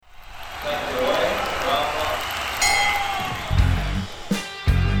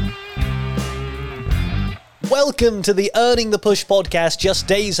Welcome to the Earning the Push podcast, just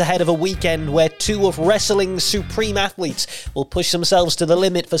days ahead of a weekend where two of wrestling's supreme athletes will push themselves to the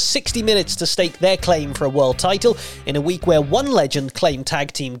limit for 60 minutes to stake their claim for a world title, in a week where one legend claimed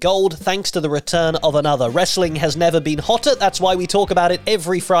tag team gold thanks to the return of another. Wrestling has never been hotter, that's why we talk about it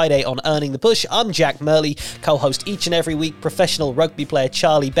every Friday on Earning the Push. I'm Jack Murley, co-host each and every week, professional rugby player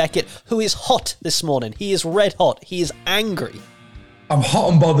Charlie Beckett, who is hot this morning. He is red hot, he is angry. I'm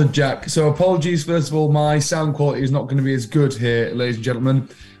hot and bothered, Jack. So apologies, first of all, my sound quality is not going to be as good here, ladies and gentlemen.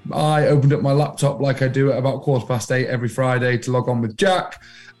 I opened up my laptop like I do at about 8:15 every Friday to log on with Jack,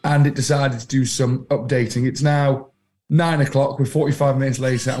 and it decided to do some updating. It's now 9 o'clock, we're 45 minutes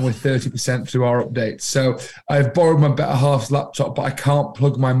later, and we're 30% through our updates. So I've borrowed my better half's laptop, but I can't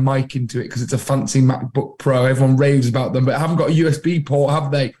plug my mic into it because it's a fancy MacBook Pro. Everyone raves about them, but I haven't got a USB port,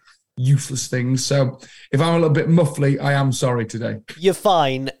 have they? Useless things. So if I'm a little bit muffly, I am sorry today. You're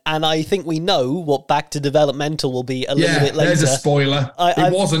fine, and I think we know what Back to Developmental will be a little bit later. There's a spoiler.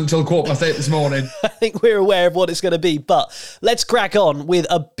 It wasn't until 8:15 this morning. I think we're aware of what it's going to be, but let's crack on with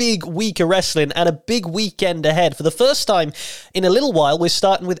a big week of wrestling and a big weekend ahead. For the first time in a little while, we're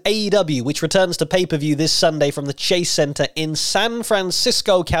starting with AEW, which returns to pay-per-view this Sunday from the Chase Center in San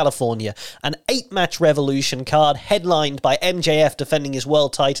Francisco, California. An 8-match Revolution card headlined by MJF defending his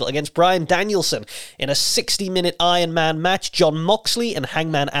world title against Bryan Danielson in a 60-minute Iron Man match. John Moxley and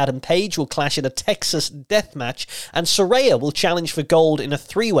Hangman Adam Page will clash in a Texas death match, and Saraya will challenge for gold in a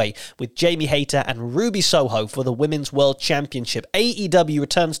 3-way with Jamie Hayter and Ruby Soho for the Women's World Championship. AEW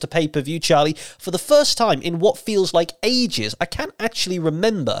returns to pay-per-view, Charlie, for the first time in what feels like ages. I can't actually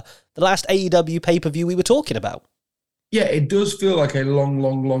remember the last AEW pay-per-view we were talking about. Yeah, it does feel like a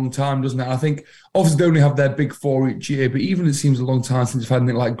long time, doesn't it? I think, obviously, they only have their big four each year, but even it seems a long time since we've had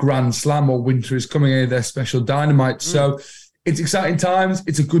anything like Grand Slam or Winter is coming in their special Dynamite. So it's exciting times.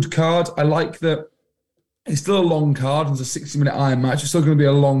 It's a good card. I like that it's still a long card. It's a 60-minute Iron match. It's still going to be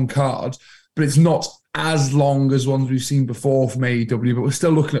a long card, but it's not as long as ones we've seen before from AEW, but we're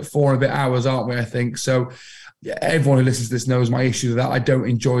still looking at 4 and a bit hours, aren't we, I think? So yeah, everyone who listens to this knows my issue with that. I don't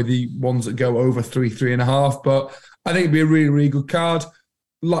enjoy the ones that go over 3.5, but I think it'd be a really, really good card.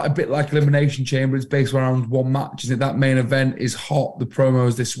 Like, a bit like Elimination Chamber, it's based around one match, isn't it? That main event is hot. The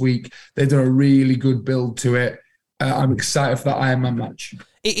promos this week, they've done a really good build to it. I'm excited for that Iron Man match.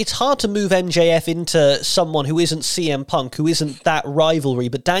 It's hard to move MJF into someone who isn't CM Punk, who isn't that rivalry,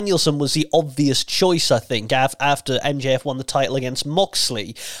 but Danielson was the obvious choice, I think, after MJF won the title against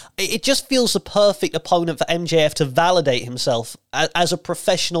Moxley. It just feels the perfect opponent for MJF to validate himself as a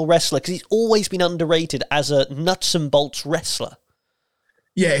professional wrestler, because he's always been underrated as a nuts and bolts wrestler.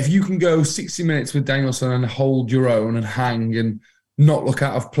 Yeah, if you can go 60 minutes with Danielson and hold your own and hang and not look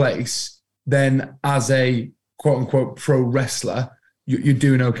out of place, then as a quote-unquote pro wrestler, you're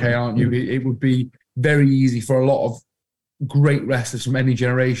doing okay, aren't you? It would be very easy for a lot of great wrestlers from any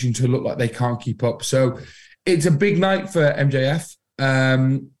generation to look like they can't keep up. So it's a big night for MJF.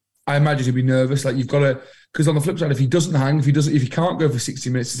 I imagine he'll be nervous. Like, you've got to, because on the flip side, if he doesn't hang, if he can't go for 60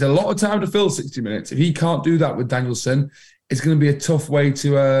 minutes, it's a lot of time to fill 60 minutes. If he can't do that with Danielson, it's going to be a tough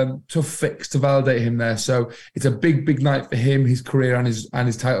fix to validate him there. So it's a big night for him, his career, and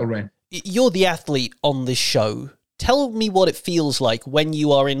his title reign. You're the athlete on this show. Tell me what it feels like when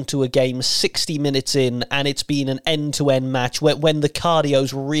you are into a game 60 minutes in and it's been an end-to-end match when the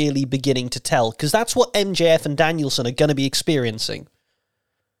cardio's really beginning to tell, because that's what MJF and Danielson are going to be experiencing.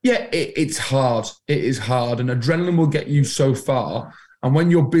 Yeah, it's hard. It is hard, and adrenaline will get you so far. And when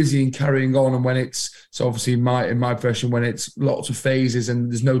you're busy and carrying on, and when it's, so obviously in my profession, when it's lots of phases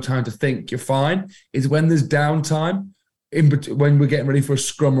and there's no time to think, you're fine. It's when there's downtime, when we're getting ready for a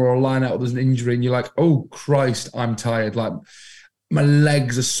scrum or a line out, or there's an injury, and you're like, oh Christ, I'm tired. Like, my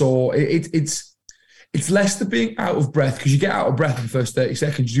legs are sore. It's less than being out of breath, because you get out of breath in the first 30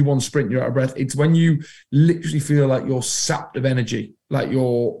 seconds. You do one sprint, you're out of breath. It's when you literally feel like you're sapped of energy, like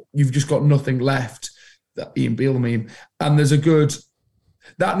you've just got nothing left. That Ian Beale meme. And there's a good,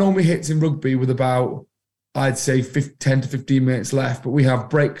 that normally hits in rugby with about, I'd say 10 to 15 minutes left, but we have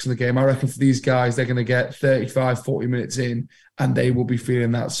breaks in the game. I reckon for these guys, they're going to get 35, 40 minutes in, and they will be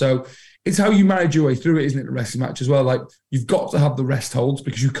feeling that. So it's how you manage your way through it, isn't it, the wrestling match as well? Like, you've got to have the rest holds,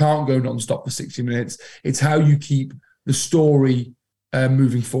 because you can't go non-stop for 60 minutes. It's how you keep the story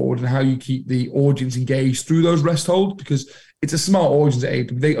moving forward, and how you keep the audience engaged through those rest holds, because it's a smart audience at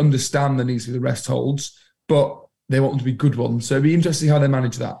AEW. They understand there needs to be the rest holds, but they want them to be good ones. So it'd be interesting how they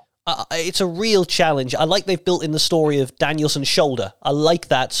manage that. It's a real challenge. I like they've built in the story of Danielson's shoulder. I like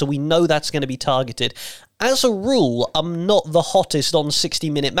that, so we know that's going to be targeted. As a rule, I'm not the hottest on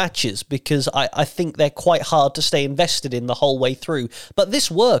 60-minute matches because I think they're quite hard to stay invested in the whole way through. But this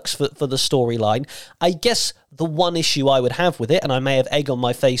works for the storyline. I guess the one issue I would have with it, and I may have egg on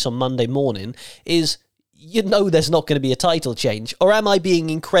my face on Monday morning, is there's not going to be a title change. Or am I being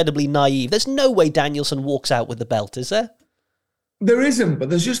incredibly naive? There's no way Danielson walks out with the belt, is there? There isn't,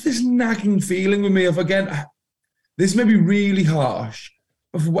 but there's just this nagging feeling with me of, again, this may be really harsh,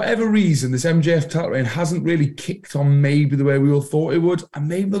 but for whatever reason, this MJF title reign hasn't really kicked on maybe the way we all thought it would. And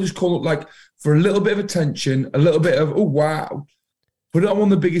maybe they'll just call it like for a little bit of attention, a little bit of, oh, wow, put it on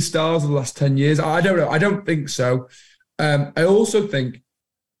one of the biggest stars of the last 10 years. I don't know. I don't think so. I also think,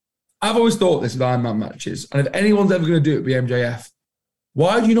 I've always thought this with Iron Man matches, and if anyone's ever going to do it, it'd be MJF.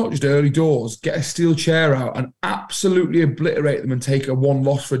 Why do you not just early doors get a steel chair out and absolutely obliterate them and take a one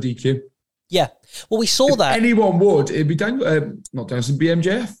loss for a DQ? Yeah. Well, we saw that. Anyone would. It'd be not Danielson, be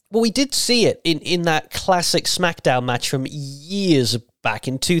MJF. Well, we did see it in that classic SmackDown match from years back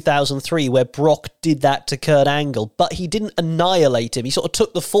in 2003 where Brock did that to Kurt Angle, but he didn't annihilate him. He sort of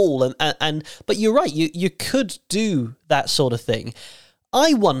took the fall. But you're right. You could do that sort of thing.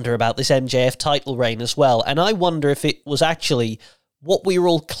 I wonder about this MJF title reign as well, and I wonder if it was actually what we were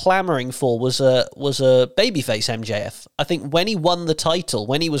all clamouring for was a babyface MJF. I think when he won the title,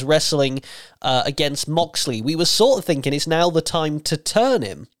 when he was wrestling against Moxley, we were sort of thinking it's now the time to turn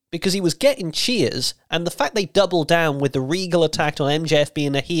him because he was getting cheers, and the fact they doubled down with the Regal attack on MJF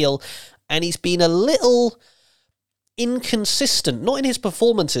being a heel, and he's been a little inconsistent, not in his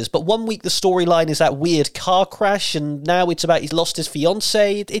performances, but one week the storyline is that weird car crash, and now it's about he's lost his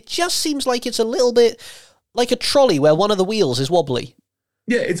fiancée. It just seems like it's a little bit like a trolley where one of the wheels is wobbly.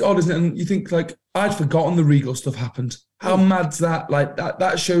 Yeah, it's odd, isn't it? And you think, like, I'd forgotten the Regal stuff happened. How mad's that? Like,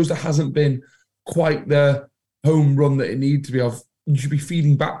 that shows there hasn't been quite the home run that it needs to be of. You should be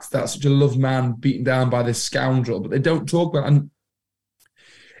feeding back to that, such a loved man beaten down by this scoundrel, but they don't talk about it. And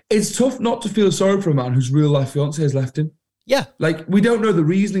it's tough not to feel sorry for a man whose real-life fiancée has left him. Yeah. Like, we don't know the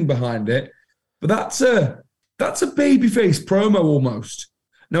reasoning behind it, but that's a babyface promo almost.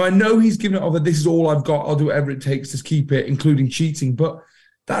 Now, I know he's given it over, this is all I've got, I'll do whatever it takes to keep it, including cheating, but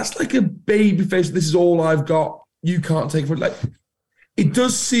that's like a babyface, this is all I've got, you can't take for it. Like, it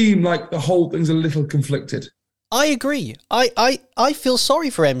does seem like the whole thing's a little conflicted. I agree. I feel sorry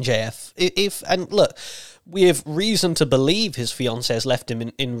for MJF. And look, we have reason to believe his fiancée has left him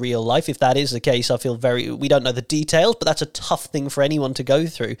in real life. If that is the case, I feel we don't know the details, but that's a tough thing for anyone to go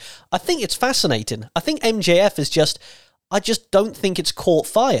through. I think it's fascinating. I think MJF is I just don't think it's caught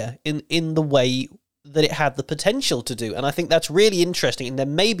fire in the way that it had the potential to do. And I think that's really interesting. And there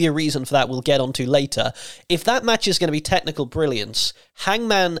may be a reason for that we'll get onto later. If that match is going to be technical brilliance,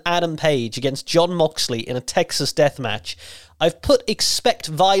 Hangman Adam Page against Jon Moxley in a Texas death match, I've put expect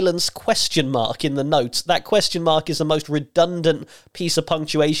violence ? In the notes. That question mark is the most redundant piece of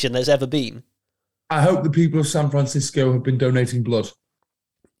punctuation there's ever been. I hope the people of San Francisco have been donating blood.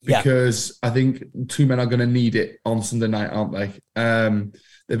 Because I think two men are going to need it on Sunday night, aren't they?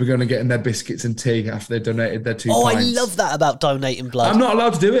 They were going to get in their biscuits and tea after they donated their 2 pints. I love that about donating blood. I'm not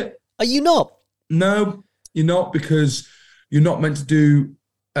allowed to do it. Are you not? No, you're not, because you're not meant to do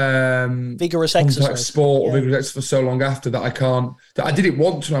vigorous exercise, sport or vigorous exercise for so long after that. I can't. I did it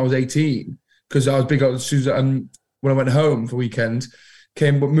once when I was 18 because I was big on Susan. When I went home for weekend,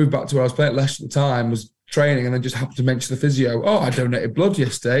 moved back to where I was playing at Leicester at the time, was training, and then just happened to mention the physio. Oh, I donated blood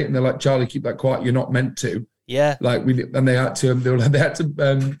yesterday, and they're like, Charlie, keep that quiet. You're not meant to. Yeah. Like they had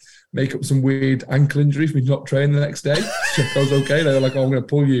to make up some weird ankle injury for me not training the next day. Check I was okay. They were like, oh, I'm going to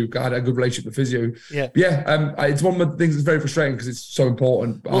pull you. I had a good relationship with physio. Yeah. It's one of the things that's very frustrating because it's so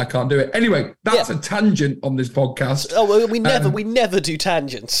important, but I can't do it. Anyway, that's a tangent on this podcast. Oh, well, we never do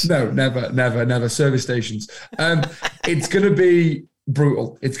tangents. No, never. Service stations. It's going to be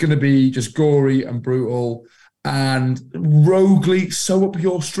brutal. It's going to be just gory and brutal and roguely so up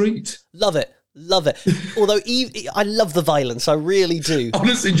your street. Love it. Although I love the violence, I really do.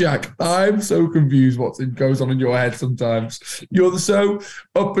 Honestly, Jack, I'm so confused what goes on in your head sometimes. You're so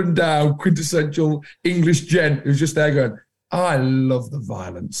up and down, quintessential English gent who's just there going, I love the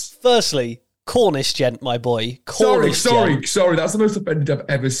violence. Firstly, Cornish gent, my boy. Sorry. That's the most offended I've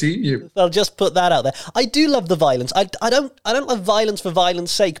ever seen you. I'll just put that out there. I do love the violence. I don't love violence for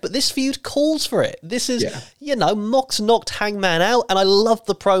violence sake, but this feud calls for it. This is, Mox knocked Hangman out, and I love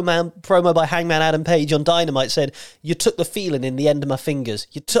the promo by Hangman Adam Page on Dynamite said, you took the feeling in the end of my fingers.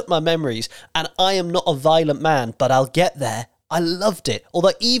 You took my memories, and I am not a violent man, but I'll get there. I loved it.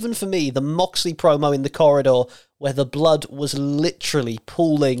 Although even for me, the Moxley promo in the corridor where the blood was literally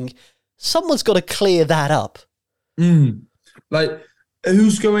pooling. Someone's got to clear that up. Like,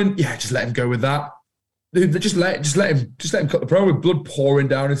 who's going? Yeah, just let him go with that. Just let him cut the promo with blood pouring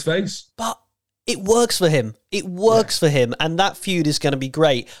down his face. But it works for him. It works for him, and that feud is going to be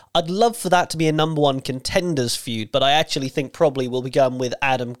great. I'd love for that to be a number one contenders feud, but I actually think probably we'll be going with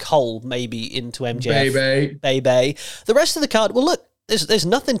Adam Cole, maybe into MJF. Baby. The rest of the card, well, look, there's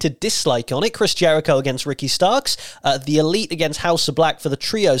nothing to dislike on it. Chris Jericho against Ricky Starks, the Elite against House of Black for the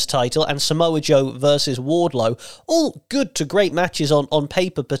Trios title, and Samoa Joe versus Wardlow. All good to great matches on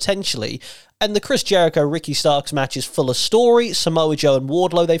paper, potentially. And the Chris Jericho-Ricky Starks match is full of story. Samoa Joe and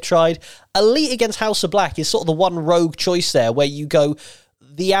Wardlow they've tried. Elite against House of Black is sort of the one rogue choice there where you go,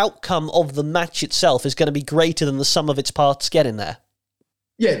 the outcome of the match itself is going to be greater than the sum of its parts getting there.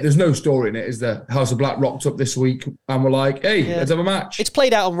 Yeah, there's no story in it, is there? House of Black rocked up this week and we're like, hey, let's have a match. It's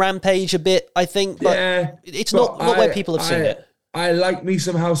played out on Rampage a bit, I think, but it's not where people have seen it. I like me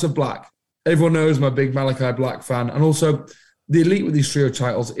some House of Black. Everyone knows I'm a big Malachi Black fan. And also, the Elite with these trio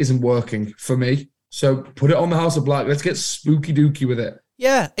titles isn't working for me. So put it on the House of Black. Let's get spooky dooky with it.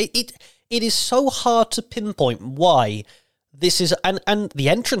 Yeah, it is so hard to pinpoint why this is, and the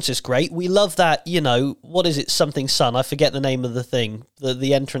entrance is great. We love that, what is it, something son? I forget the name of the thing.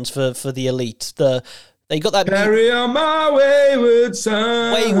 The entrance for the Elite. They got that. Carry on my wayward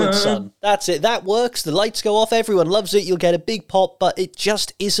son. Wayward son. That's it. That works. The lights go off. Everyone loves it. You'll get a big pop, but it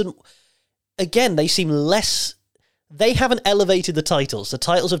just isn't. Again, they seem less. They haven't elevated the titles. The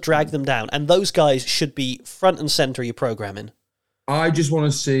titles have dragged them down, and those guys should be front and center of your programming. I just want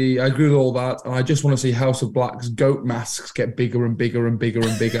to see, I agree with all that, and I just want to see House of Black's goat masks get bigger and bigger and bigger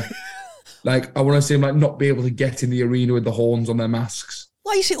and bigger. Like, I want to see them not be able to get in the arena with the horns on their masks.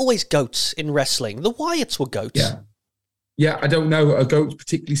 Why is it always goats in wrestling? The Wyatts were goats. Yeah, I don't know. Are goats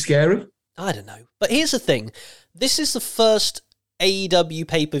particularly scary? I don't know. But here's the thing. This is the first AEW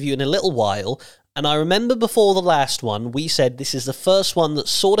pay-per-view in a little while, and I remember before the last one, we said this is the first one that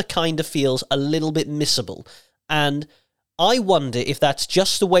sort of kind of feels a little bit missable. And I wonder if that's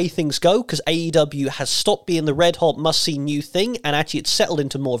just the way things go, because AEW has stopped being the red-hot, must-see new thing, and actually it's settled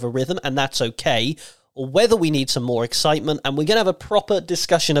into more of a rhythm, and that's okay, or whether we need some more excitement, and we're going to have a proper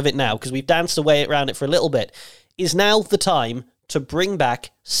discussion of it now, because we've danced away around it for a little bit. Is now the time to bring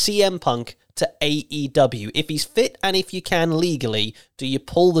back CM Punk to AEW? If he's fit, and if you can legally, do you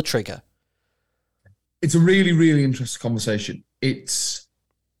pull the trigger? It's a really, really interesting conversation. If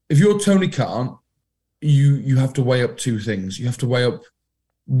you're Tony Khan, you have to weigh up two things. You have to weigh up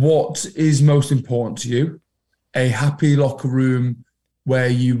what is most important to you, a happy locker room where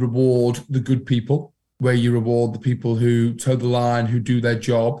you reward the good people, where you reward the people who toe the line, who do their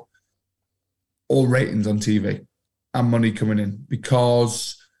job, or ratings on TV and money coming in.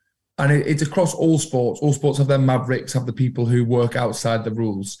 It's across all sports. All sports have their mavericks, have the people who work outside the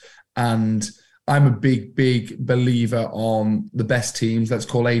rules. And I'm a big, big believer on the best teams. Let's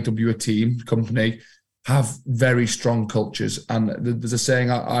call AEW a team, company, have very strong cultures. And there's a saying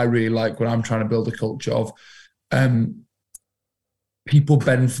I really like when I'm trying to build a culture of people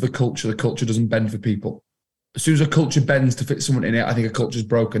bend for the culture doesn't bend for people. As soon as a culture bends to fit someone in it, I think a culture's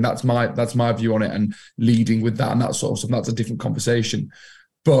broken. That's my view on it, and leading with that and that sort of stuff. That's a different conversation.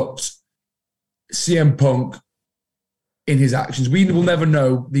 But CM Punk, in his actions, we will never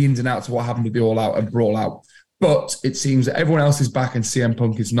know the ins and outs of what happened with the All Out and Brawl Out. But it seems that everyone else is back and CM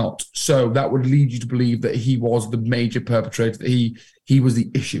Punk is not. So that would lead you to believe that he was the major perpetrator, that he was the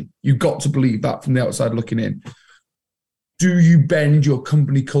issue. You've got to believe that from the outside looking in. Do you bend your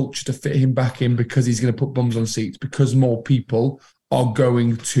company culture to fit him back in because he's going to put bums on seats, because more people are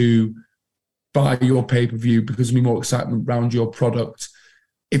going to buy your pay-per-view, because there'll be more excitement around your product?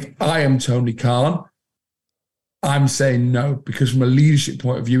 If I am Tony Khan, I'm saying no, because from a leadership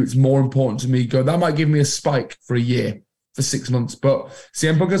point of view, it's more important to me. That might give me a spike for a year, for 6 months. But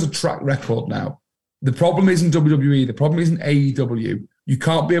CM Punk has a track record now. The problem isn't WWE. The problem isn't AEW. You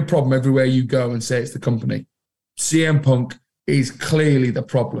can't be a problem everywhere you go and say it's the company. CM Punk is clearly the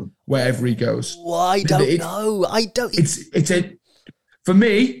problem wherever he goes. Well, I don't know. For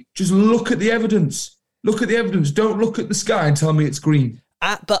me, just look at the evidence. Look at the evidence. Don't look at the sky and tell me it's green.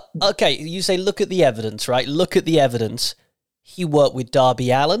 But, okay, you say look at the evidence, right? Look at the evidence. He worked with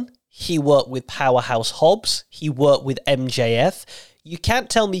Darby Allin. He worked with Powerhouse Hobbs. He worked with MJF. You can't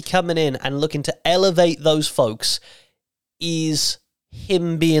tell me coming in and looking to elevate those folks is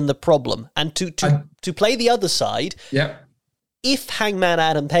him being the problem. And to play the other side, if Hangman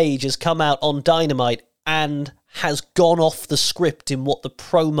Adam Page has come out on Dynamite and has gone off the script in what the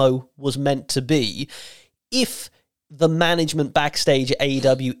promo was meant to be, if the management backstage at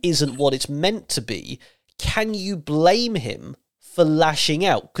AEW isn't what it's meant to be, can you blame him for lashing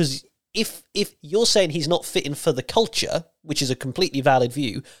out? Because if you're saying he's not fitting for the culture, which is a completely valid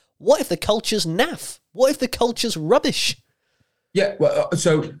view, what if the culture's naff? What if the culture's rubbish? Yeah, well,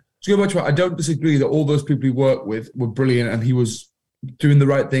 so to go back to it, I don't disagree that all those people he worked with were brilliant and he was doing the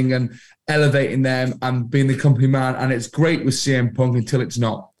right thing and elevating them and being the company man. And it's great with CM Punk until it's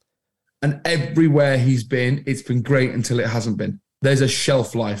not. And everywhere he's been, it's been great until it hasn't been. There's a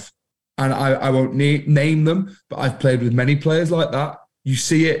shelf life. And I won't name them, but I've played with many players like that. You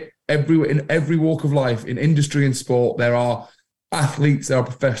see it everywhere, in every walk of life, in industry and sport. There are athletes, there are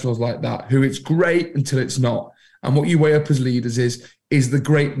professionals like that who it's great until it's not. And what you weigh up as leaders is the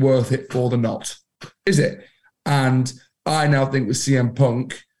great worth it for the not? Is it? And I now think with CM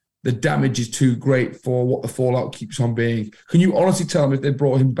Punk, the damage is too great for what the fallout keeps on being. Can you honestly tell me if they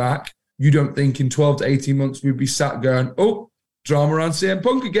brought him back, you don't think in 12 to 18 months we'd be sat going, oh, drama around CM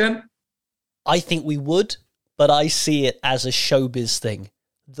Punk again? I think we would, but I see it as a showbiz thing.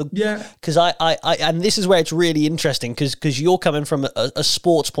 Because I and this is where it's really interesting, because you're coming from a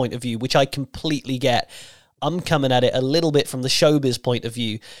sports point of view, which I completely get. I'm coming at it a little bit from the showbiz point of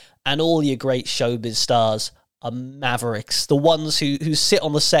view, and all your great showbiz stars are mavericks, the ones who sit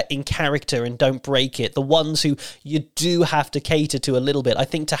on the set in character and don't break it, the ones who you do have to cater to a little bit. I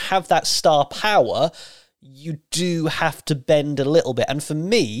think to have that star power, you do have to bend a little bit. And for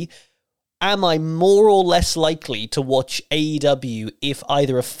me, am I more or less likely to watch AEW if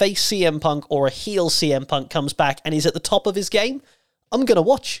either a face CM Punk or a heel CM Punk comes back and is at the top of his game? I'm going to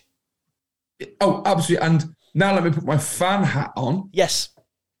watch. Oh, absolutely. And now let me put my fan hat on. Yes.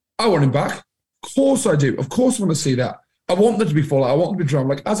 I want him back. Of course I do. Of course I want to see that. I want there to be fallout. I want there to be drama.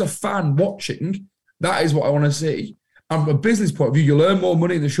 Like, as a fan watching, that is what I want to see. And from a business point of view, you'll earn more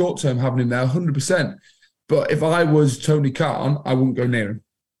money in the short term having him there, 100%. But if I was Tony Khan, I wouldn't go near him.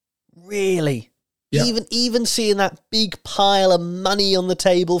 Really? Yeah. Even seeing that big pile of money on the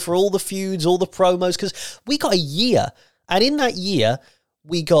table for all the feuds, all the promos, because we got a year. And in that year,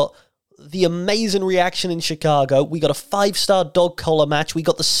 we got the amazing reaction in Chicago. We got a 5-star dog collar match. We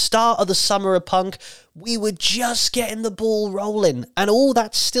got the start of the Summer of Punk. We were just getting the ball rolling, and all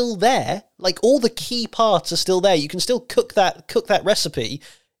that's still there. Like, all the key parts are still there. You can still cook that recipe,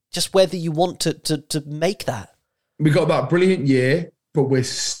 just whether you want to make that. We got that brilliant year, but we're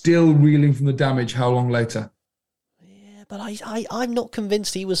still reeling from the damage how long later? But I'm not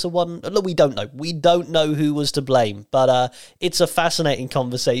convinced he was the one. Look, we don't know. We don't know who was to blame. But it's a fascinating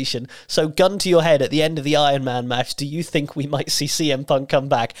conversation. So, gun to your head, at the end of the Iron Man match, do you think we might see CM Punk come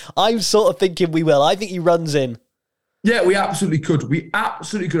back? I'm sort of thinking we will. I think he runs in. Yeah, we absolutely could. I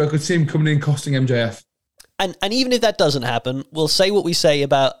could see him coming in costing MJF. And even if that doesn't happen, we'll say what we say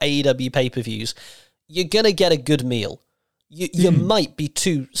about AEW pay-per-views. You're going to get a good meal. You might be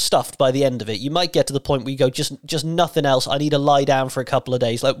too stuffed by the end of it. You might get to the point where you go, just nothing else. I need to lie down for a couple of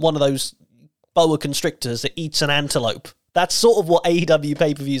days, like one of those boa constrictors that eats an antelope. That's sort of what AEW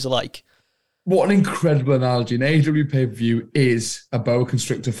pay-per-views are like. What an incredible analogy. An AEW pay-per-view is a boa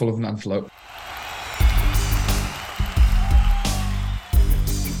constrictor full of an antelope.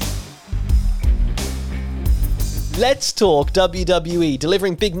 Let's talk WWE,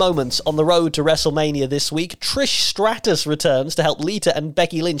 delivering big moments on the road to WrestleMania this week. Trish Stratus returns to help Lita and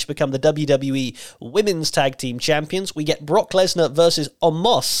Becky Lynch become the WWE Women's Tag Team Champions. We get Brock Lesnar versus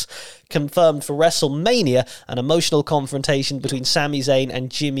Omos confirmed for WrestleMania, an emotional confrontation between Sami Zayn and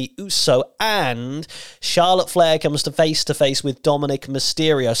Jimmy Uso, and Charlotte Flair comes to face with Dominic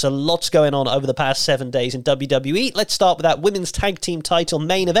Mysterio. So lots going on over the past 7 days in WWE. Let's start with that Women's Tag Team title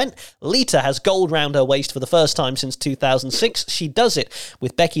main event. Lita has gold round her waist for the first time since 2006. She does it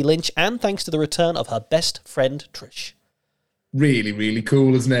with Becky Lynch, and thanks to the return of her best friend Trish. Really, really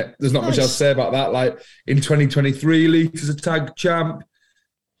cool, isn't it? There's not much else to say about that. Like, in 2023, Lita's a tag champ.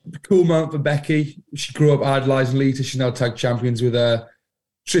 Cool moment for Becky. She grew up idolising Lita. She's now tag champions with her.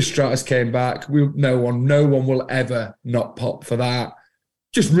 Trish Stratus came back. No one will ever not pop for that.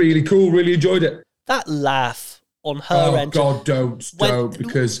 Just really cool. Really enjoyed it. That laugh on her end. Oh God, don't,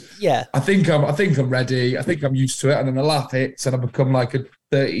 because yeah, I think I'm ready. I think I'm used to it, and then the laugh hits, and I become like a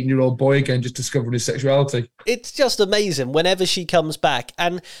 13-year-old boy again, just discovering his sexuality. It's just amazing whenever she comes back.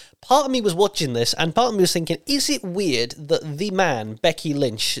 And part of me was watching this, and part of me was thinking, is it weird that the man, Becky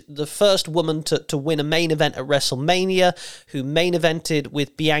Lynch, the first woman to win a main event at WrestleMania, who main evented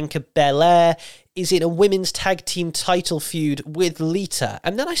with Bianca Belair, is in a women's tag team title feud with Lita?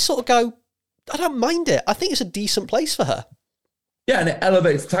 And then I sort of go, I don't mind it. I think it's a decent place for her. Yeah, and it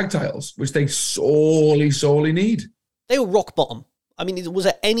elevates tag titles, which they sorely need. They were rock bottom. I mean, was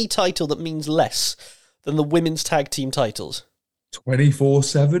there any title that means less than the women's tag team titles?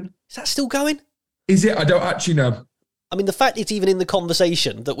 24/7. Is that still going? Is it? I don't actually know. I mean, the fact it's even in the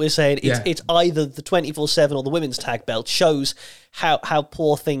conversation that we're saying it's either the 24/7 or the women's tag belt shows how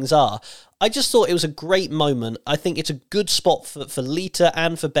poor things are. I just thought it was a great moment. I think it's a good spot for Lita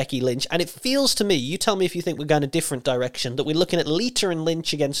and for Becky Lynch. And it feels to me, you tell me if you think we're going a different direction, that we're looking at Lita and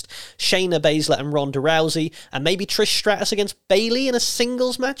Lynch against Shayna Baszler and Ronda Rousey, and maybe Trish Stratus against Bayley in a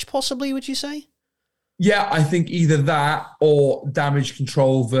singles match, possibly, would you say? Yeah, I think either that or Damage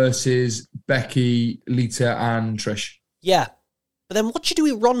Control versus Becky, Lita, and Trish. Yeah. But then what do you do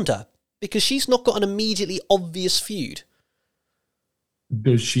with Ronda? Because she's not got an immediately obvious feud.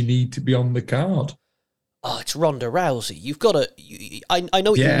 Does she need to be on the card? Oh, it's Ronda Rousey. You've got to... I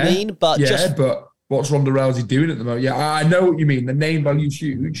know what you mean, but but what's Ronda Rousey doing at the moment? Yeah, I know what you mean. The name value's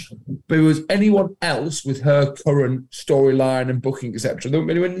huge. But if it was anyone else with her current storyline and booking, etc., they wouldn't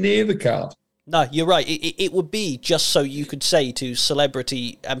be anywhere near the card. No, you're right. It would be just so you could say to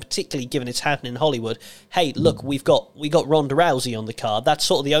celebrity, and particularly given it's happening in Hollywood, hey, look, we got Ronda Rousey on the card. That's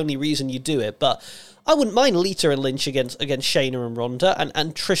sort of the only reason you do it. But I wouldn't mind Lita and Lynch against Shayna and Ronda,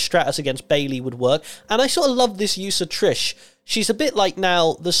 and Trish Stratus against Bayley would work. And I sort of love this use of Trish. She's a bit like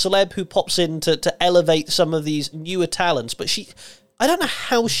now the celeb who pops in to elevate some of these newer talents, but I don't know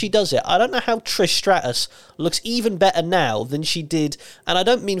how she does it. I don't know how Trish Stratus looks even better now than she did, and I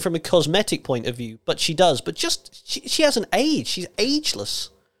don't mean from a cosmetic point of view, but she does. But just, she hasn't aged. She's ageless.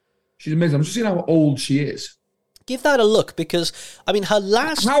 She's amazing. I'm just seeing how old she is. Give that a look, because, I mean, her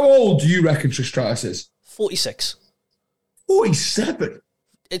last... How old do you reckon Trish Stratus is? 46. 47?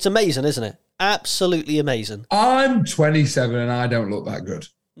 It's amazing, isn't it? Absolutely amazing. I'm 27 and I don't look that good.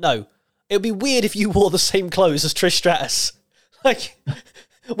 No. It would be weird if you wore the same clothes as Trish Stratus. Like,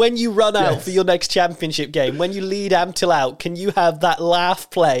 when you run out for your next championship game, when you lead Amtil out, can you have that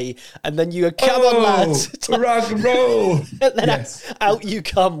laugh play? And then you go, come on, lads. Rock and roll. And then out you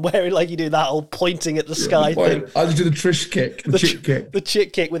come, wearing like you do that old pointing at the sky thing. I'll just do the Trish kick, the chick kick. The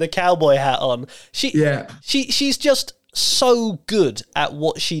chick kick with a cowboy hat on. She's just so good at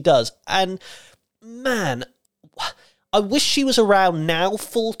what she does. And, man... I wish she was around now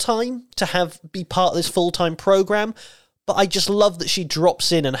full-time to be part of this full-time program. But I just love that she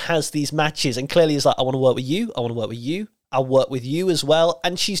drops in and has these matches and clearly is like, I want to work with you, I want to work with you, I'll work with you as well.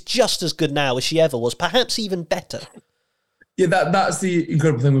 And she's just as good now as she ever was, perhaps even better. Yeah, that's the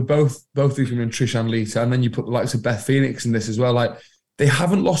incredible thing with both these women, Trish and Lita. And then you put the likes of Beth Phoenix in this as well. Like, they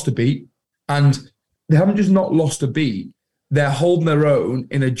haven't lost a beat, and they haven't just not lost a beat. They're holding their own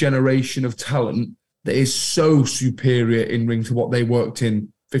in a generation of talent that is so superior in ring to what they worked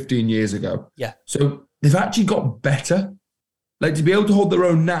in 15 years ago. Yeah. So they've actually got better. Like, to be able to hold their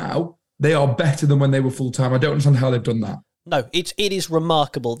own now, they are better than when they were full-time. I don't understand how they've done that. No, it is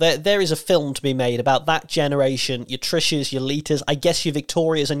remarkable. There is a film to be made about that generation, your Trishas, your Litas, I guess your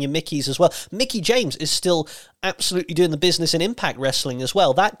Victorias and your Mickeys as well. Mickie James is still absolutely doing the business in Impact Wrestling as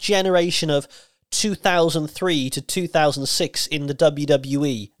well. That generation of 2003 to 2006 in the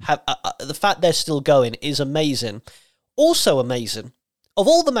WWE, the fact they're still going is amazing. Also amazing, of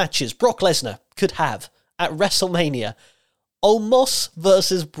all the matches Brock Lesnar could have at WrestleMania, Omos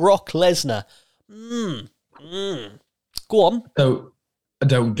versus Brock Lesnar. Go on. So I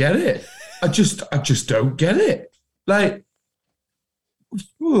don't get it. I just don't get it. Like,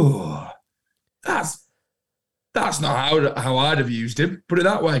 that's not how I'd have used him. Put it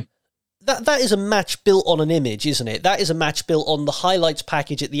that way. That is a match built on an image, isn't it? That is a match built on the highlights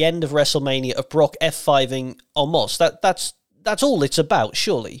package at the end of WrestleMania of Brock F5ing Omos. That's all it's about,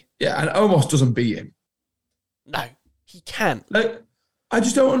 surely. Yeah, and Omos doesn't beat him. No, he can't. Like, I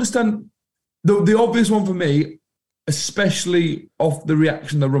just don't understand. The obvious one for me, especially off the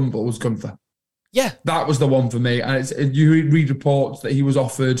reaction of the Rumble, was Gunther. Yeah. That was the one for me. And you read reports that he was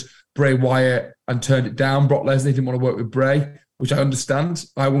offered Bray Wyatt and turned it down. Brock Lesnar didn't want to work with Bray, which I understand.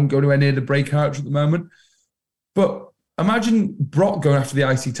 I wouldn't go anywhere near the Bray character at the moment. But imagine Brock going after the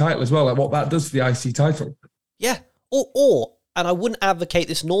IC title as well, like what that does to the IC title. Yeah. Or, and I wouldn't advocate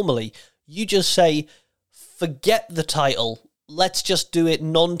this normally, you just say, forget the title. Let's just do it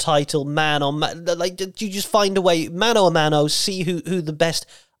non-title, man on man. Like, you just find a way, mano a mano, see who the best.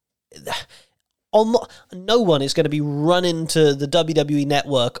 No one is going to be running to the WWE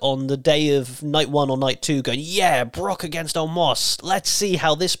network on the day of night 1 or night 2 going, yeah, Brock against Omos. Let's see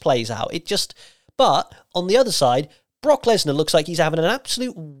how this plays out. But on the other side, Brock Lesnar looks like he's having an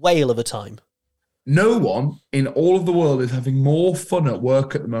absolute whale of a time. No one in all of the world is having more fun at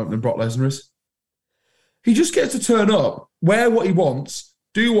work at the moment than Brock Lesnar is. He just gets to turn up, wear what he wants,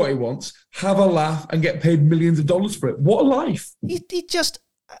 do what he wants, have a laugh, and get paid millions of dollars for it. What a life. He just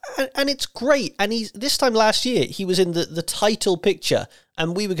And it's great. And this time last year, he was in the title picture,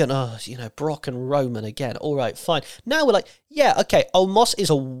 and we were going, Brock and Roman again. All right, fine. Now we're like, yeah, okay, Omos is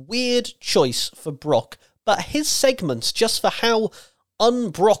a weird choice for Brock, but his segments, just for how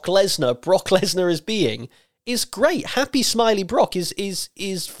Brock Lesnar is being, is great. Happy Smiley Brock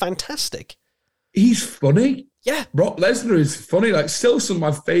is fantastic. He's funny. Yeah. Brock Lesnar is funny. Like, still some of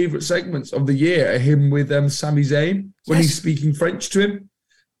my favourite segments of the year are him with Sami Zayn when he's speaking French to him.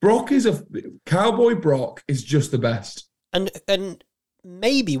 Cowboy Brock is just the best. And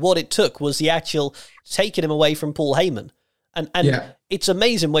maybe what it took was the actual taking him away from Paul Heyman. And it's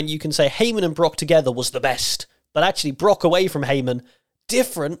amazing when you can say Heyman and Brock together was the best, but actually Brock away from Heyman,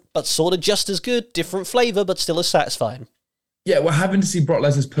 different, but sort of just as good, different flavour, but still as satisfying. Yeah, we're having to see Brock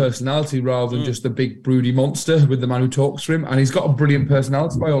Lesnar's personality rather than just the big broody monster with the man who talks to him, and he's got a brilliant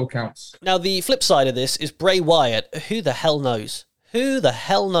personality by all accounts. Now, the flip side of this is Bray Wyatt. Who the hell knows? Who the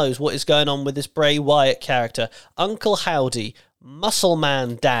hell knows what is going on with this Bray Wyatt character? Uncle Howdy, Muscle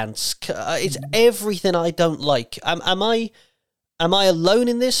Man dance. It's everything I don't like. Am I alone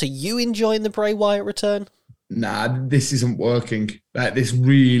in this? Are you enjoying the Bray Wyatt return? Nah, this isn't working. This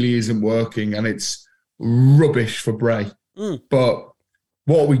really isn't working, and it's rubbish for Bray. But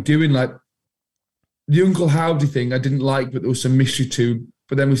what are we doing? Like, the Uncle Howdy thing I didn't like, but there was some mystery to.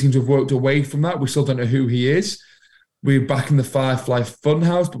 But then we seem to have worked away from that. We still don't know who he is. We're back in the Firefly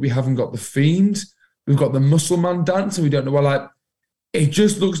Funhouse, but we haven't got the Fiend. We've got the Muscle Man dance, and we don't know. It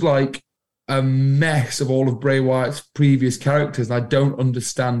just looks like a mess of all of Bray Wyatt's previous characters, and I don't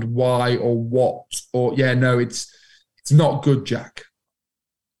understand why or what. It's not good, Jack.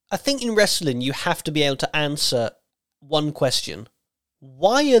 I think in wrestling, you have to be able to answer one question.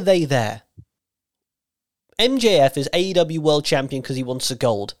 Why are they there? MJF is AEW World Champion because he wants the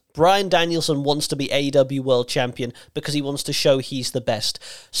gold. Bryan Danielson wants to be AEW World Champion because he wants to show he's the best.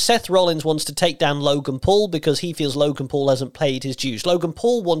 Seth Rollins wants to take down Logan Paul because he feels Logan Paul hasn't paid his dues. Logan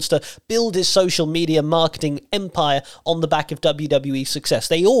Paul wants to build his social media marketing empire on the back of WWE success.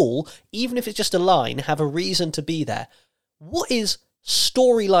 They all, even if it's just a line, have a reason to be there. What is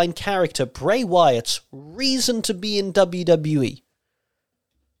storyline character Bray Wyatt's reason to be in WWE?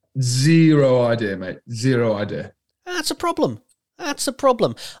 Zero idea, mate. Zero idea. That's a problem.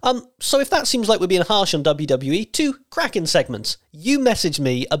 So if that seems like we're being harsh on WWE, 2 cracking segments. You messaged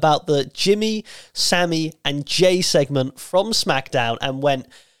me about the Jimmy, Sammy, and Jay segment from SmackDown and went,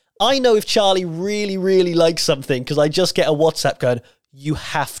 I know if Charlie really, really likes something because I just get a WhatsApp going, you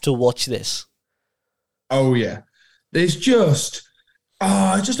have to watch this. Oh, yeah. There's just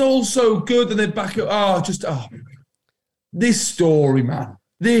all so good. And then back up, this story, man.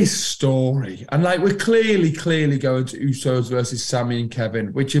 This story. And we're clearly going to Usos versus Sammy and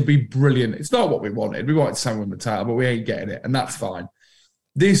Kevin, which would be brilliant. It's not what we wanted. We wanted Sammy with the title, but we ain't getting it. And that's fine.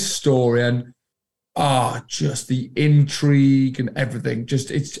 This story and just the intrigue and everything.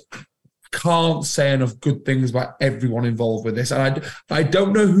 Can't say enough good things about everyone involved with this. And I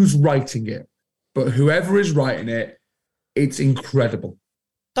don't know who's writing it, but whoever is writing it, it's incredible.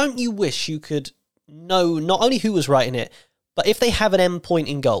 Don't you wish you could know not only who was writing it, but if they have an end point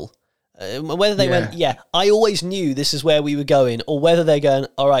in goal, whether they went, I always knew this is where we were going, or whether they're going,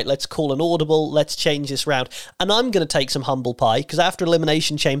 all right, let's call an audible, let's change this round. And I'm going to take some humble pie, because after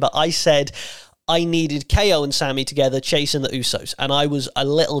Elimination Chamber, I said I needed KO and Sammy together chasing the Usos, and I was a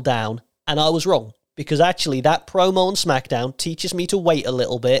little down, and I was wrong, because actually that promo on SmackDown teaches me to wait a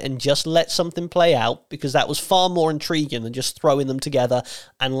little bit and just let something play out, because that was far more intriguing than just throwing them together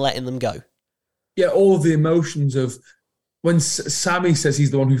and letting them go. Yeah, all of the emotions of when Sammy says he's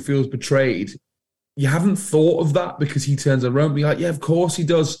the one who feels betrayed, you haven't thought of that because he turns around and be like, yeah, of course he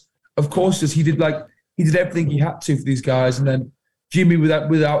does. Of course he does. He did everything he had to for these guys. And then Jimmy,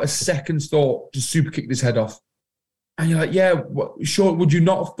 without a second's thought, just super kicked his head off. And you're like, yeah, sure, would you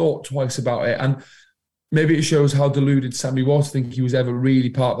not have thought twice about it? And maybe it shows how deluded Sammy was to think he was ever really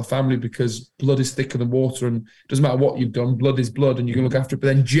part of the family, because blood is thicker than water and it doesn't matter what you've done, blood is blood and you can look after it. But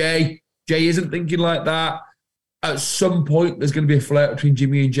then Jay isn't thinking like that. At some point, there's going to be a flare between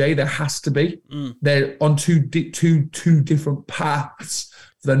Jimmy and Jay. There has to be. They're on two different paths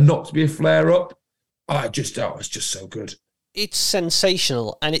for there not to be a flare-up. It's just so good. It's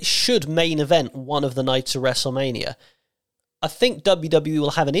sensational, and it should main event one of the nights of WrestleMania. I think WWE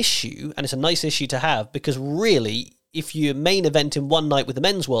will have an issue, and it's a nice issue to have, because really, if you're main eventing one night with the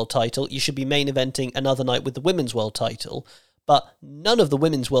men's world title, you should be main eventing another night with the women's world title. But none of the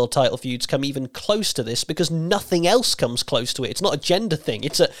women's world title feuds come even close to this, because nothing else comes close to it. It's not a gender thing.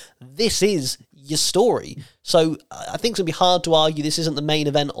 This is your story. So I think it's going to be hard to argue this isn't the main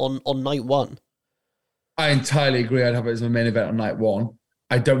event on night one. I entirely agree. I'd have it as my main event on night one.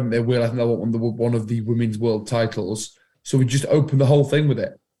 I don't think they will. I think they'll want one of the women's world titles. So we just open the whole thing with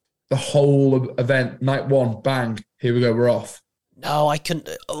it. The whole event, night one, bang, here we go, we're off. No, I couldn't.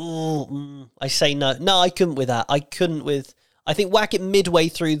 I say no. No, I couldn't with that. I couldn't with... I think whack it midway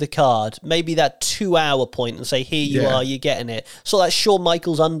through the card, maybe that 2-hour point, and say, here you are, you're getting it. So that Shawn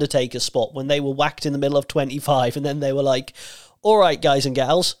Michaels Undertaker spot when they were whacked in the middle of 25, and then they were like, all right, guys and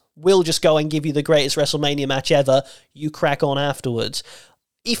gals, we'll just go and give you the greatest WrestleMania match ever. You crack on afterwards.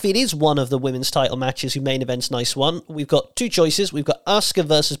 If it is one of the women's title matches who main event's nice one, we've got two choices. We've got Asuka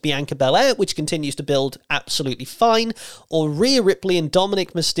versus Bianca Belair, which continues to build absolutely fine, or Rhea Ripley and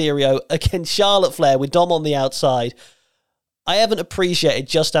Dominic Mysterio against Charlotte Flair with Dom on the outside. I haven't appreciated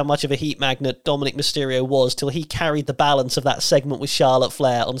just how much of a heat magnet Dominic Mysterio was till he carried the balance of that segment with Charlotte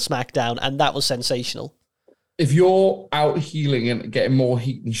Flair on SmackDown, and that was sensational. If you're out healing and getting more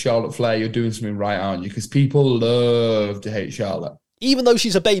heat than Charlotte Flair, you're doing something right, aren't you? Because people love to hate Charlotte. Even though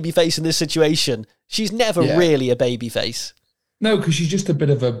she's a babyface in this situation, she's never really a babyface. No, because she's just a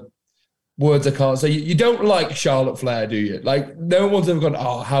bit of a... Words I can't say. You don't like Charlotte Flair, do you? Like, no one's ever gone,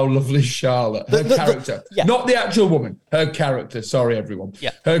 oh, how lovely Charlotte. Her character. Not the actual woman. Her character. Sorry, everyone.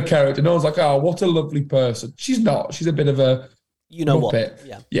 Yeah. Her character. No one's like, oh, what a lovely person. She's not. She's a bit of a... You know Muppet.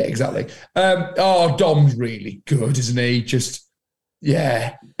 What? Yeah, exactly. Dom's really good, isn't he? Just...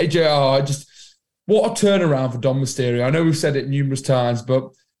 Yeah. What a turnaround for Dom Mysterio. I know we've said it numerous times, but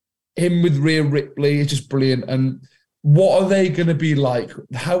him with Rhea Ripley is just brilliant. And what are they going to be like?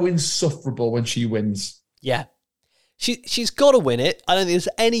 How insufferable when she wins. Yeah. She's got to win it. I don't think there's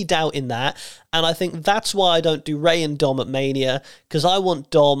any doubt in that. And I think that's why I don't do Rey and Dom at Mania, because I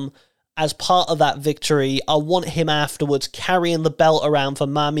want Dom as part of that victory. I want him afterwards carrying the belt around for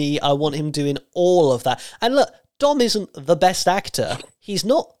Mami. I want him doing all of that. And look, Dom isn't the best actor. He's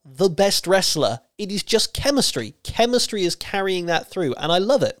not the best wrestler. It is just chemistry. Chemistry is carrying that through, and I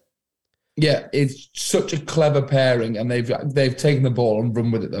love it. Yeah, it's such a clever pairing, and they've taken the ball and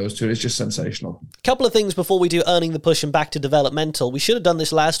run with it, those two. It's just sensational. Couple of things before we do Earning the Push and back to developmental. We should have done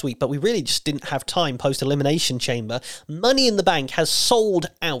this last week, but we really just didn't have time post-Elimination Chamber. Money in the Bank has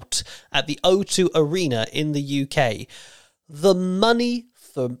sold out at the O2 Arena in the UK. The money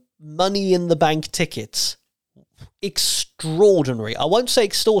for Money in the Bank tickets, extraordinary. I won't say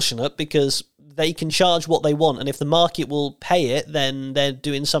extortionate, because they can charge what they want, and if the market will pay it, then they're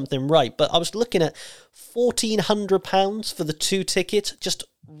doing something right. But I was looking at £1,400 for the 2 tickets. Just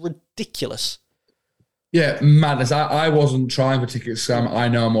ridiculous. Yeah, madness. I wasn't trying for tickets, Sam. I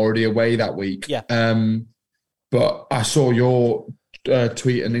know I'm already away that week. Yeah. But I saw your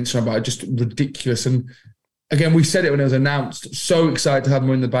tweet and Instagram about it, just ridiculous. And again, we said it when it was announced. So excited to have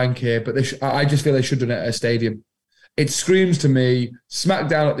Money in the Bank here, but I just feel they should have done it at a stadium. It screams to me,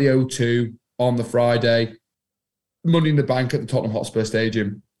 SmackDown at the O2 on the Friday, Money in the Bank at the Tottenham Hotspur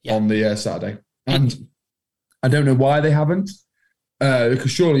Stadium on the Saturday. And I don't know why they haven't,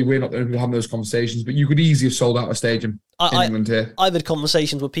 because surely we're not the only people having those conversations, but you could easily have sold out a stadium in England here. I've had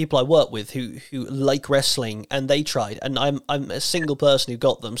conversations with people I work with who like wrestling, and they tried, and I'm a single person who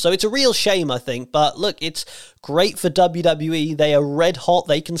got them. So it's a real shame, I think. But look, it's great for WWE. They are red hot.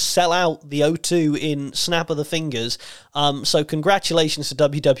 They can sell out the O2 in snap of the fingers. So congratulations to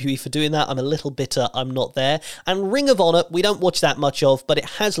WWE for doing that. I'm a little bitter I'm not there. And Ring of Honor, we don't watch that much of, but it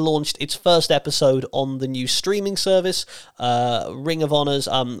has launched its first episode on the new streaming service. Ring of Honor's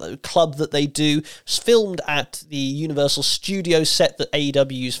club that they do. It's filmed at the Universal Studio set that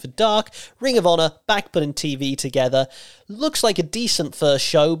AEW used for Dark. Ring of Honor back putting TV together. Looks like a decent first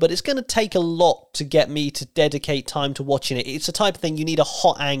show, but it's going to take a lot to get me to dedicate time to watching it. It's the type of thing you need a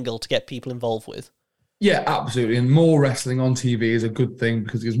hot angle to get people involved with. Yeah, absolutely. And more wrestling on TV is a good thing,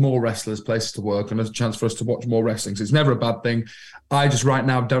 because there's more wrestlers, places to work, and there's a chance for us to watch more wrestling. So it's never a bad thing. I just right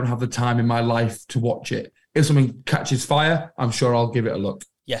now don't have the time in my life to watch it. If something catches fire, I'm sure I'll give it a look.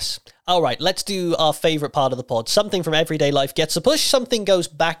 Yes. All right, let's do our favourite part of the pod. Something from everyday life gets a push, something goes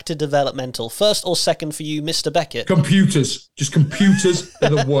back to developmental. First or second for you, Mr. Beckett? Computers. Just computers are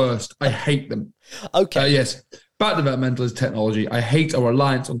the worst. I hate them. Okay. Yes. Bad developmental is technology. I hate our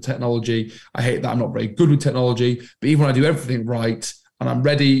reliance on technology. I hate that I'm not very good with technology. But even when I do everything right and I'm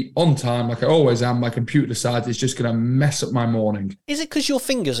ready on time, like I always am, my computer decides it's just going to mess up my morning. Is it because your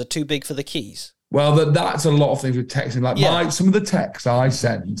fingers are too big for the keys? Well, that's a lot of things with texting. Like some of the texts I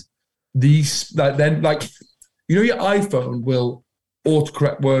send, your iPhone will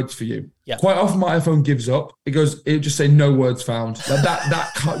autocorrect words for you. Yeah. Quite often my iPhone gives up. It'll just say no words found. Like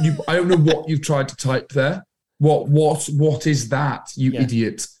that can't you. I don't know what you've tried to type there. What is that, you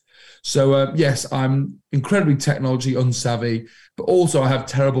idiot? So yes, I'm incredibly technology unsavvy, but also I have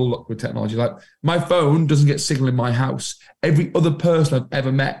terrible luck with technology. Like my phone doesn't get signal in my house. Every other person I've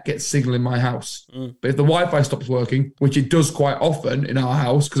ever met gets signal in my house. But if the Wi-Fi stops working, which it does quite often in our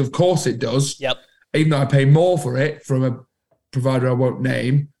house, because of course it does, even though I pay more for it from a provider I won't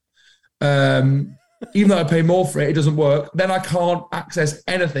name, even though I pay more for it, it doesn't work. Then I can't access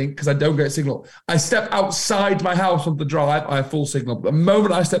anything because I don't get a signal. I step outside my house on the drive, I have full signal. But the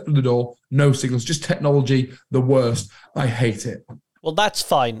moment I step through the door, no signals. Just technology, the worst. I hate it. Well, that's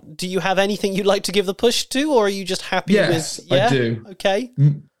fine. Do you have anything you'd like to give the push to, or are you just happy with... Yeah, I do. Okay.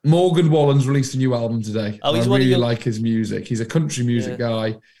 Morgan Wallen's released a new album today. Oh, I really like his music. He's a country music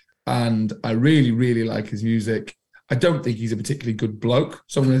guy, and I really, really like his music. I don't think he's a particularly good bloke,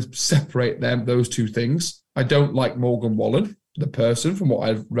 so I'm going to separate those two things. I don't like Morgan Wallen, the person, from what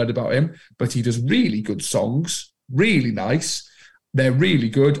I've read about him, but he does really good songs, really nice. They're really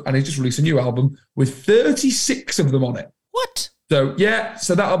good, and he just released a new album with 36 of them on it. What? So yeah,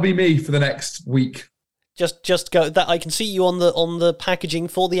 so that'll be me for the next week. Just go. That I can see you on the packaging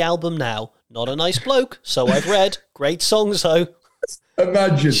for the album now. Not a nice bloke, so I've read. Great songs though.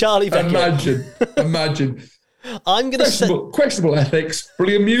 Imagine, Charlie Beckett. Imagine. I'm going to say questionable ethics,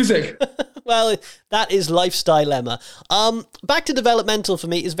 brilliant music. Well, that is life's dilemma. Back to developmental for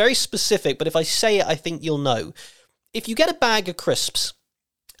me is very specific, but if I say it, I think you'll know. If you get a bag of crisps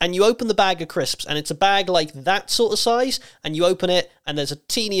and you open the bag of crisps and it's a bag like that sort of size and you open it and there's a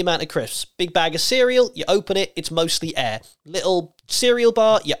teeny amount of crisps. Big bag of cereal, you open it, it's mostly air. Little cereal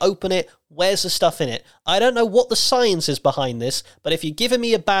bar, you open it, where's the stuff in it? I don't know what the science is behind this, but if you're giving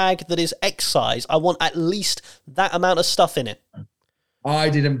me a bag that is X size, I want at least that amount of stuff in it. I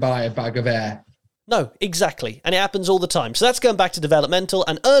didn't buy a bag of air. No, exactly. And it happens all the time. So that's going back to developmental,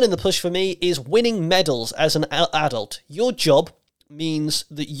 and earning the push for me is winning medals as an adult. Your job means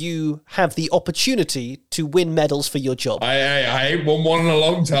that you have the opportunity to win medals for your job. I ain't won one in a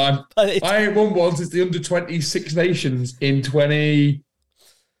long time. I ain't won one since the under-20 Six Nations in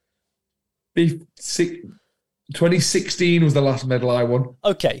 2016 was the last medal I won.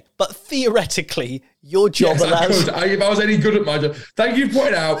 Okay, but theoretically, your job allows... If I was any good at my job. Thank you for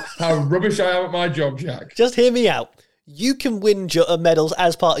pointing out how rubbish I am at my job, Jack. Just hear me out. You can win medals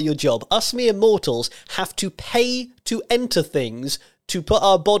as part of your job. Us mere mortals have to pay to enter things, to put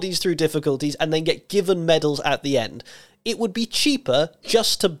our bodies through difficulties, and then get given medals at the end. It would be cheaper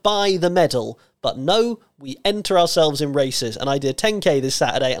just to buy the medal, but no, we enter ourselves in races, and I did 10k this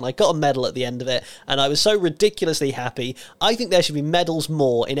Saturday, and I got a medal at the end of it, and I was so ridiculously happy. I think there should be medals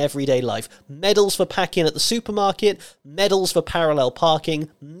more in everyday life. Medals for packing at the supermarket, medals for parallel parking,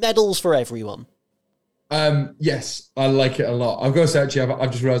 medals for everyone. Yes, I like it a lot. I've got to say, actually,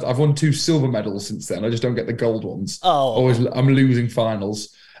 I've just realised I've won 2 silver medals since then. I just don't get the gold ones. I'm losing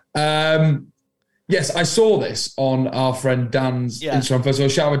finals. Yes, I saw this on our friend Dan's Instagram. First of all,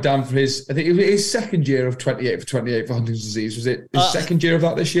 shout out Dan for I think it was his second year of 28 for Huntington's disease. Was it his second year of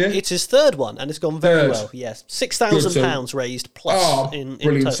that this year? It's his third one, and it's gone very well. Yes, £6,000 raised plus in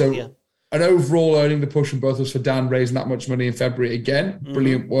brilliant. total. An overall earning the push from both of us for Dan raising that much money in February again.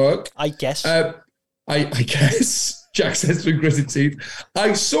 Brilliant work. I guess. I guess. Jack says through gritted teeth.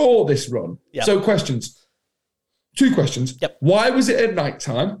 I saw this run. Yep. So questions. 2 questions. Yep. Why was it at night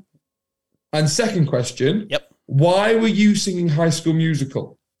time? And second question. Why were you singing High School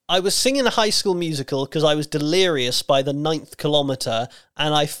Musical? I was singing High School Musical because I was delirious by the 9th kilometre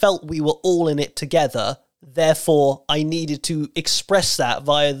and I felt we were all in it together. Therefore, I needed to express that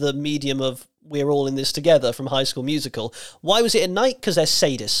via the medium of we're all in this together from High School Musical. Why was it at night? Because there's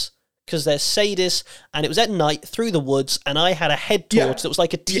sadists. And it was at night through the woods, and I had a head torch that was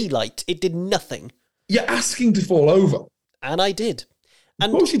like a tea light. It did nothing. You're asking to fall over. And I did.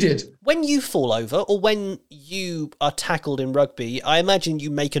 And of course you did. When you fall over, or when you are tackled in rugby, I imagine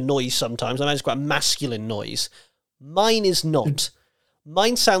you make a noise sometimes. I imagine it's quite a masculine noise. Mine is not.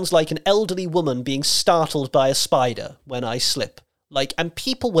 Mine sounds like an elderly woman being startled by a spider when I slip. And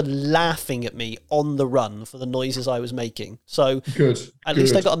people were laughing at me on the run for the noises I was making. So at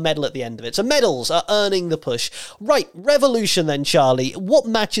least I got a medal at the end of it. So medals are earning the push. Right, Revolution then, Charlie. What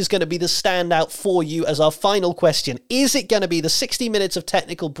match is going to be the standout for you as our final question? Is it going to be the 60 minutes of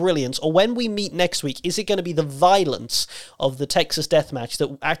technical brilliance, or when we meet next week, is it going to be the violence of the Texas Deathmatch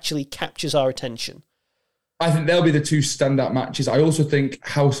that actually captures our attention? I think they'll be the 2 standout matches. I also think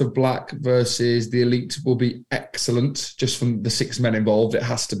House of Black versus the Elite will be excellent, just from the 6 men involved. It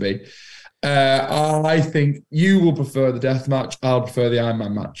has to be. I think you will prefer the death match. I'll prefer the Iron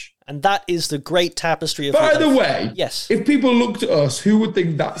Man match. And that is the great tapestry of... By the way, yes, if people looked at us, who would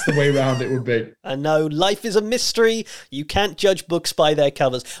think that's the way around it would be? I know, life is a mystery. You can't judge books by their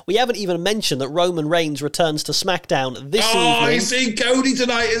covers. We haven't even mentioned that Roman Reigns returns to SmackDown this evening. He's seeing Cody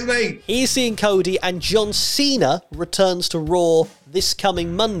tonight, isn't he? He's seeing Cody, and John Cena returns to Raw this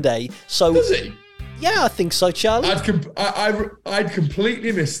coming Monday. So, does he? Yeah, I think so, Charlie. I'd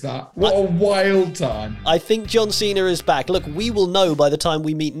completely missed that. What a wild time. I think John Cena is back. Look, we will know by the time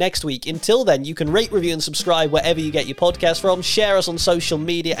we meet next week. Until then, you can rate, review, and subscribe wherever you get your podcast from. Share us on social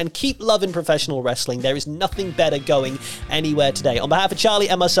media and keep loving professional wrestling. There is nothing better going anywhere today. On behalf of Charlie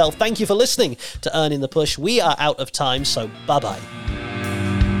and myself, thank you for listening to Earning the Push. We are out of time, so bye-bye.